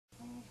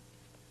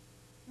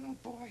Oh,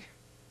 boy.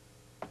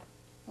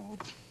 Oh.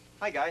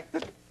 Hi, Guy.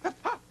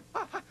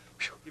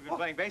 You've been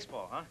playing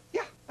baseball, huh?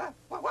 Yeah.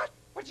 What?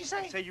 What'd you say?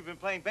 I say you've been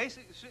playing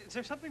baseball. Is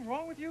there something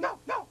wrong with you? No.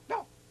 Oh.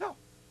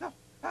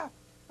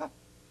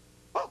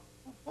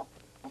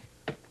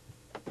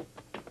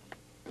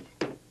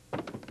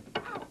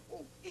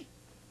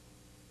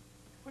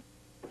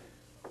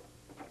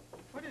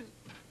 What is...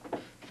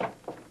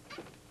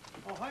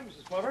 Oh, hi,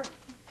 Mrs. Glover.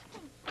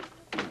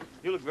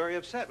 You look very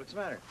upset. What's the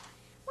matter?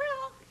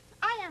 Well,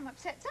 I am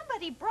upset.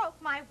 Somebody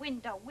broke my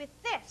window with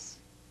this.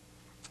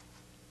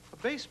 A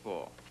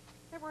baseball.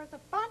 There was a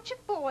bunch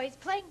of boys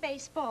playing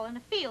baseball in a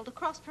field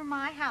across from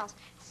my house.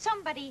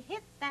 Somebody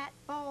hit that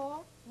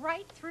ball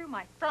right through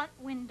my front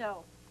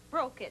window.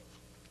 Broke it.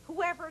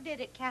 Whoever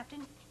did it,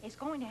 Captain, is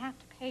going to have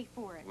to pay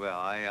for it. Well,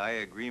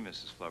 I agree,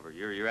 Mrs. Glover.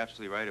 You're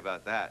absolutely right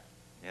about that.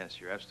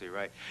 Yes, you're absolutely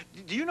right.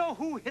 Do you know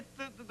who hit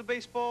the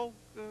baseball,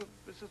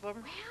 Mrs.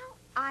 Glover? Well,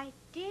 I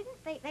didn't.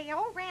 They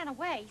all ran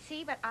away,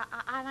 see, but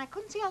I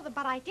couldn't see all of them,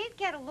 but I did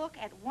get a look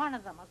at one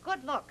of them, a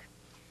good look.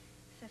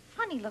 It's a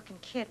funny-looking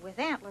kid with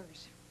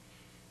antlers.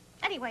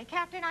 Anyway,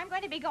 Captain, I'm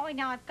going to be going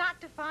now. I've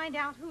got to find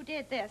out who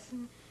did this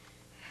and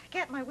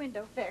get my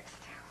window fixed.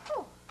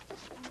 Oh,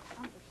 just don't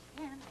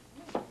understand.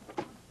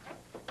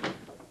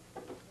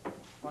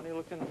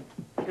 Funny-looking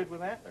kid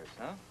with antlers,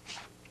 huh?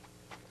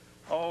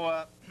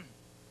 Oh,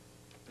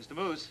 Mr.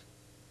 Moose.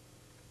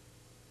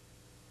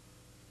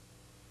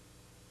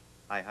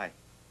 Hi.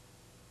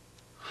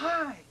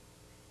 Hi.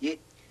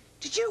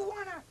 Did you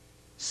want to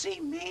see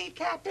me,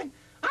 Captain?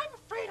 I'm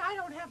afraid I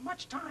don't have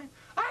much time.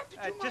 I have to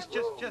do my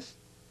room.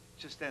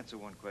 Just answer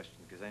one question,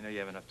 because I know you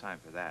have enough time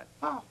for that.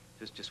 Oh.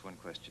 Just one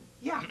question.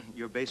 Yeah.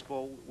 Your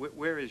baseball,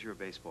 where is your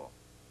baseball?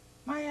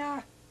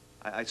 My,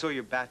 I saw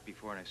your bat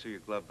before and I saw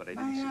your glove, but I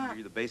didn't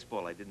see the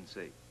baseball. I didn't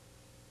see.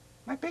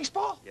 My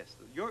baseball? Yes,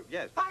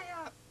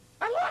 I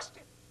lost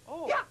it.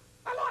 Oh. Yeah,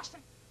 I lost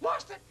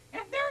it.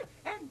 And there,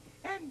 and...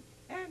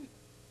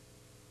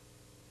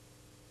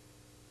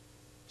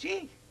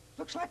 Gee,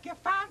 looks like you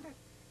found it.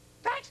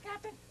 Thanks,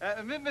 Captain.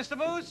 Mr.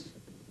 Moose?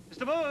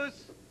 Mr.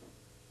 Moose?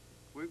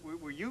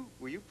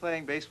 Were you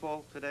playing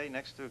baseball today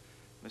next to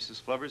Mrs.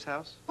 Flubber's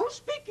house? Who's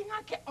speaking?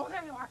 I can't... Oh,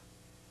 there you are.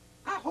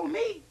 Oh,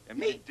 me.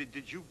 Me.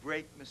 Did you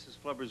break Mrs.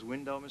 Flubber's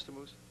window, Mr.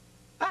 Moose?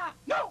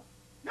 No.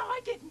 No,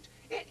 I didn't.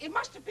 It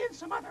must have been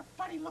some other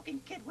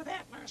funny-looking kid with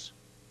antlers.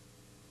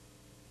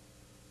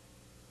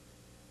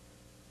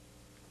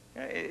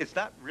 It's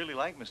not really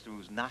like Mr.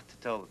 Moose not to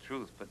tell the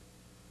truth, but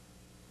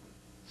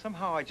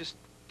somehow I just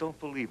don't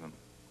believe him.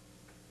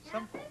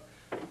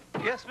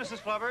 Yes, Mrs.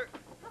 Flubber?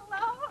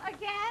 Hello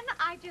again.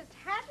 I just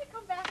had to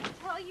come back and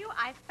tell you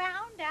I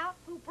found out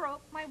who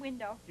broke my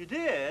window. You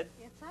did?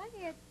 Yes, I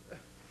did.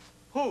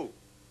 Who?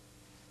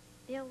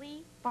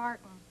 Billy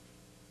Barton.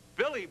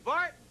 Billy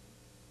Barton?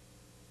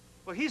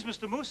 Well, he's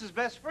Mr. Moose's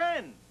best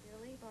friend.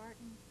 Billy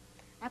Barton.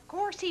 Of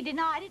course, he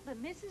denied it,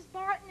 but Mrs.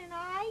 Barton and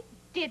I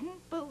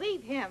didn't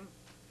believe him.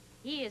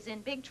 He is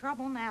in big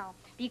trouble now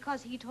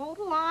because he told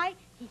a lie.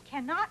 He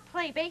cannot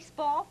play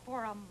baseball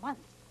for a month.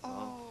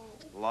 Oh.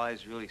 Well,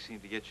 lies really seem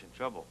to get you in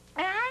trouble.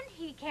 And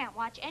he can't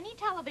watch any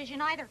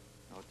television either.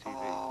 No TV.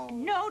 Oh.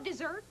 No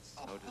desserts.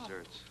 No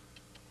desserts.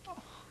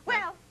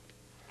 Well,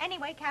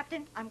 anyway,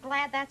 Captain, I'm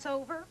glad that's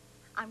over.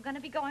 I'm going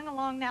to be going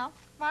along now.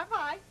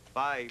 Bye-bye.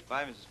 Bye,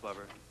 Mrs.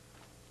 Flubber.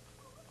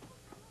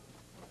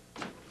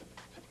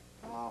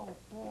 Oh,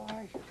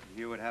 boy. You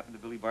hear what happened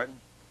to Billy Barton?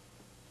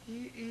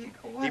 He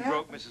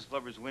broke Mrs.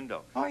 Flubber's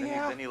window. Oh,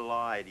 yeah? Then he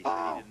lied. He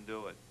said he didn't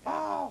do it.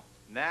 Oh.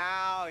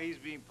 Now he's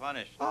being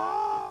punished.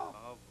 Oh.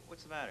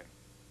 What's the matter?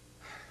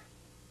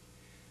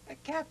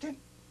 Captain,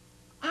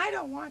 I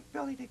don't want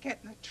Billy to get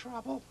into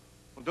trouble.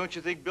 Well, don't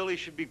you think Billy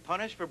should be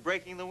punished for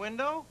breaking the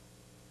window?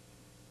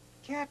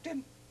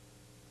 Captain,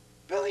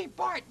 Billy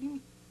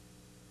Barton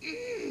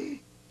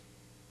didn't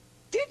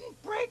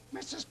break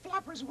Mrs.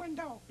 Flubber's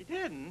window. He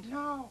didn't?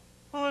 No.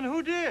 Well, then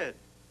who did?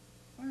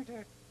 I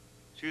did.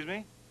 Excuse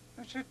me?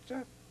 I said,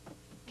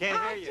 Can't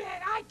hear you.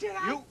 I did.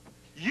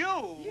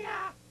 You?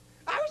 Yeah.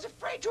 I was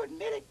afraid to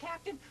admit it,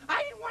 Captain.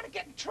 I didn't want to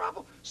get in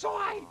trouble, so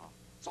I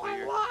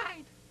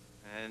lied.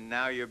 And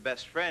now your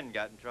best friend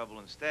got in trouble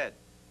instead.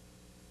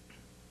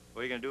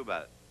 What are you going to do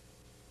about it?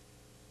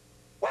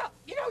 Well,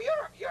 you know,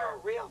 you're a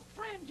real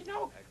friend, you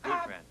know. A good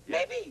friend.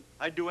 Yes. Maybe.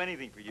 I'd do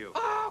anything for you.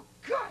 Oh,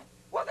 good.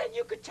 Well, then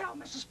you could tell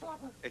Mrs.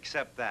 Flubber.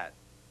 Except that.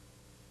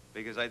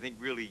 Because I think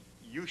really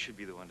you should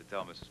be the one to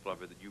tell Mrs.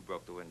 Flubber that you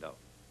broke the window.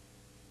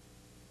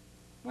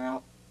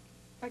 Well,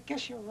 I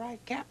guess you're right,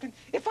 Captain.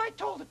 If I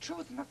told the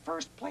truth in the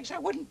first place, I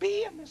wouldn't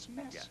be in this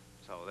mess. Yeah,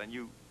 so then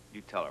you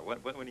tell her. When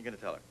are you going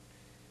to tell her?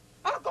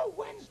 I'll go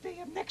Wednesday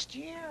of next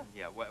year.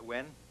 Yeah,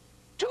 when?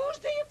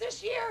 Tuesday of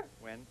this year.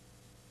 When?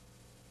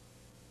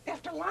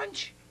 After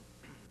lunch.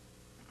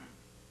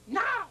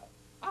 Now.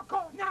 I'll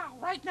go now,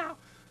 right now.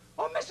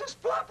 Oh, Mrs.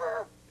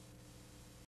 Flubber,